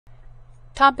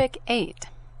Topic 8.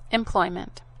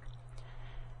 Employment.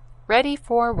 Ready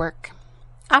for work.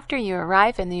 After you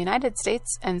arrive in the United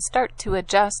States and start to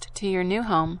adjust to your new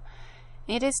home,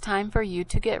 it is time for you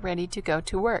to get ready to go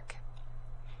to work.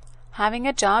 Having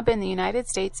a job in the United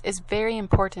States is very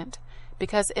important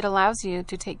because it allows you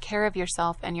to take care of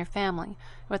yourself and your family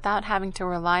without having to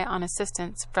rely on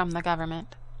assistance from the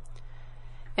government.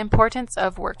 Importance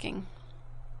of working.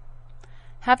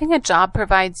 Having a job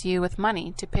provides you with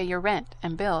money to pay your rent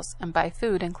and bills and buy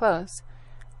food and clothes.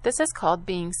 This is called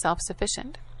being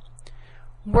self-sufficient.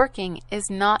 Working is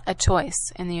not a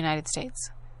choice in the United States,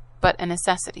 but a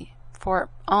necessity for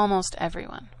almost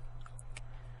everyone.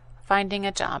 Finding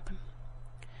a job.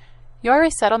 Your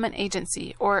resettlement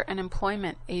agency or an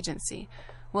employment agency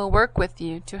will work with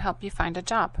you to help you find a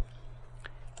job.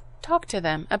 Talk to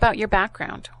them about your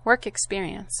background, work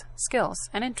experience, skills,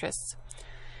 and interests.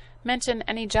 Mention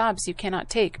any jobs you cannot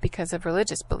take because of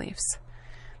religious beliefs.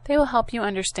 They will help you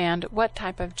understand what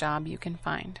type of job you can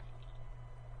find.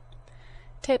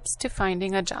 Tips to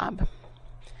finding a job.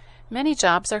 Many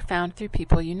jobs are found through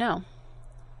people you know.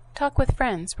 Talk with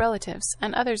friends, relatives,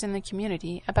 and others in the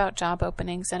community about job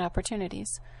openings and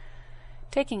opportunities.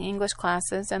 Taking English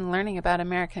classes and learning about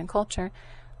American culture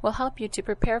will help you to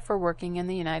prepare for working in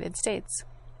the United States.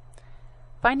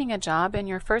 Finding a job in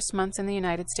your first months in the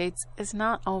United States is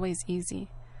not always easy.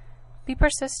 Be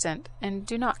persistent and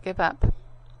do not give up.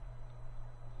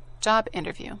 Job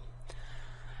interview.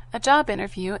 A job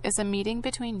interview is a meeting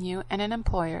between you and an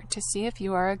employer to see if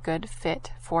you are a good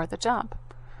fit for the job.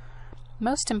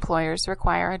 Most employers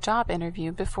require a job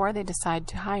interview before they decide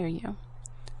to hire you.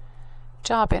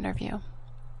 Job interview.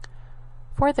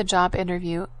 For the job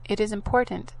interview, it is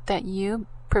important that you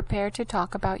prepare to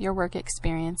talk about your work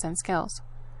experience and skills.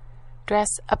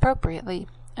 Dress appropriately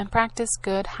and practice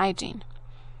good hygiene.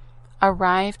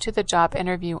 Arrive to the job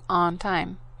interview on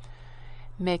time.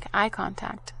 Make eye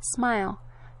contact, smile,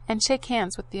 and shake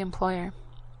hands with the employer.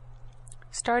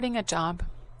 Starting a job.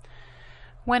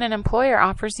 When an employer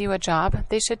offers you a job,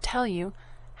 they should tell you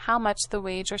how much the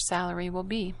wage or salary will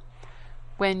be,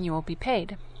 when you will be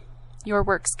paid, your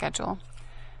work schedule,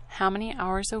 how many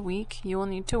hours a week you will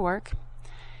need to work,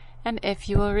 and if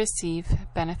you will receive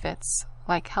benefits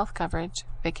like health coverage,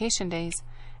 vacation days,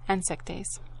 and sick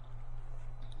days.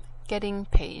 Getting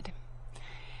paid.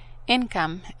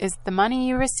 Income is the money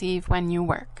you receive when you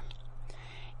work.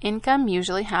 Income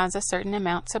usually has a certain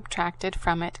amount subtracted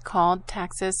from it called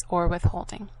taxes or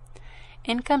withholding.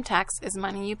 Income tax is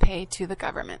money you pay to the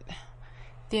government.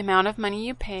 The amount of money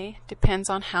you pay depends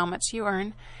on how much you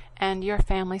earn and your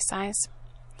family size.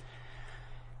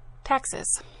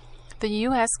 Taxes. The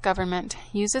U.S. government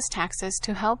uses taxes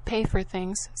to help pay for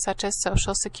things such as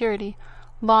Social Security,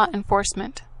 law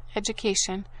enforcement,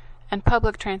 education, and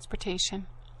public transportation.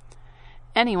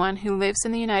 Anyone who lives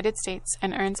in the United States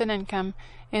and earns an income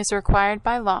is required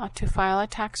by law to file a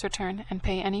tax return and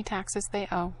pay any taxes they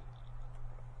owe.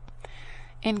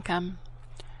 Income.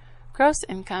 Gross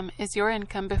income is your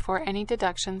income before any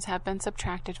deductions have been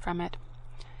subtracted from it.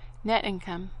 Net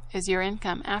income is your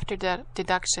income after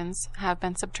deductions have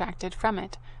been subtracted from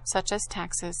it, such as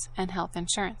taxes and health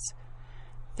insurance.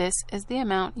 This is the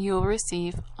amount you will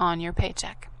receive on your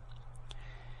paycheck.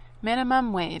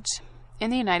 Minimum wage.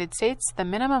 In the United States, the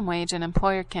minimum wage an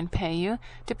employer can pay you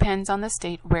depends on the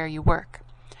state where you work.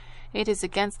 It is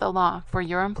against the law for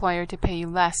your employer to pay you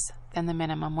less than the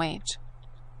minimum wage.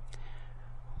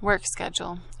 Work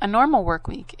schedule. A normal work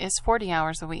week is 40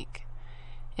 hours a week.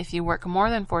 If you work more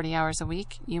than 40 hours a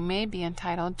week, you may be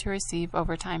entitled to receive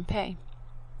overtime pay.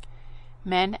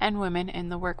 Men and women in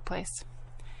the workplace.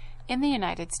 In the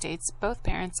United States, both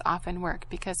parents often work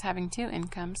because having two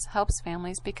incomes helps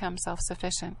families become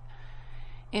self-sufficient.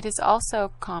 It is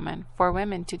also common for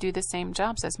women to do the same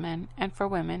jobs as men and for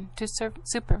women to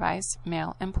supervise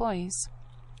male employees.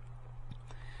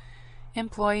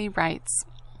 Employee rights.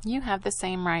 You have the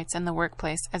same rights in the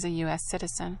workplace as a U.S.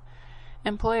 citizen.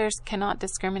 Employers cannot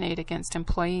discriminate against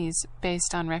employees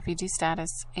based on refugee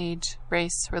status, age,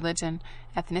 race, religion,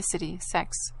 ethnicity,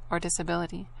 sex, or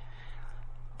disability.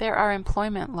 There are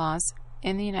employment laws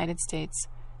in the United States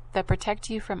that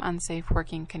protect you from unsafe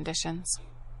working conditions.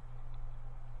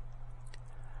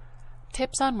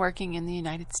 Tips on working in the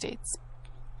United States.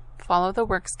 Follow the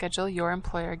work schedule your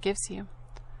employer gives you.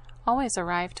 Always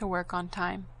arrive to work on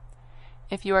time.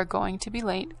 If you are going to be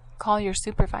late, call your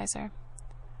supervisor.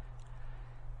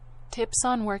 Tips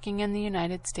on working in the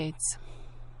United States.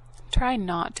 Try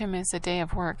not to miss a day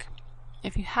of work.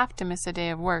 If you have to miss a day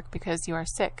of work because you are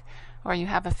sick or you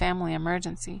have a family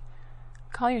emergency,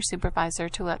 call your supervisor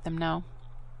to let them know.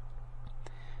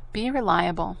 Be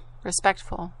reliable,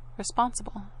 respectful,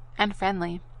 responsible, and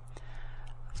friendly.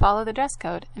 Follow the dress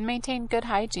code and maintain good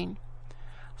hygiene.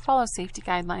 Follow safety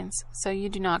guidelines so you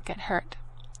do not get hurt.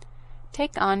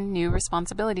 Take on new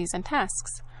responsibilities and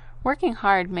tasks. Working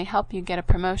hard may help you get a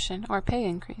promotion or pay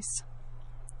increase.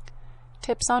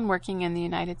 Tips on working in the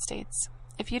United States.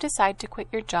 If you decide to quit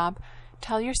your job,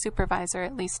 tell your supervisor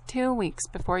at least 2 weeks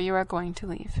before you are going to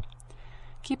leave.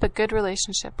 Keep a good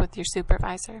relationship with your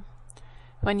supervisor.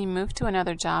 When you move to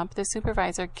another job, the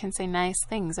supervisor can say nice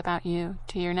things about you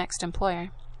to your next employer.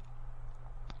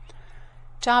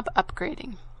 Job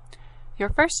upgrading. Your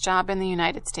first job in the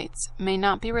United States may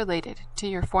not be related to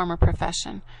your former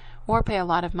profession or pay a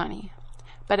lot of money,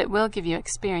 but it will give you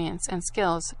experience and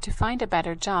skills to find a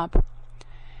better job.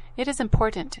 It is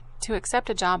important to accept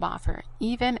a job offer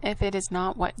even if it is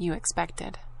not what you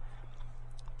expected.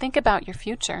 Think about your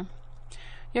future.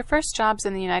 Your first jobs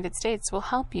in the United States will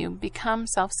help you become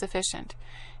self-sufficient,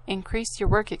 increase your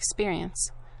work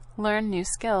experience, learn new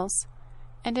skills,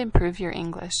 and improve your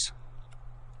English.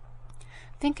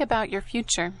 Think about your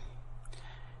future.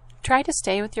 Try to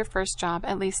stay with your first job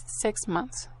at least 6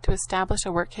 months to establish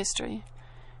a work history.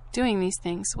 Doing these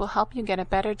things will help you get a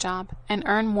better job and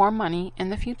earn more money in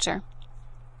the future.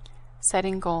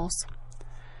 Setting goals.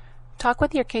 Talk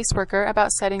with your caseworker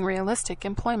about setting realistic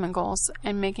employment goals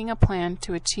and making a plan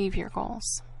to achieve your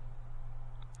goals.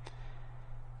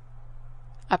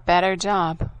 A better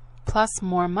job plus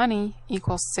more money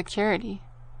equals security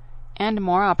and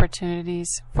more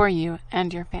opportunities for you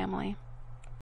and your family.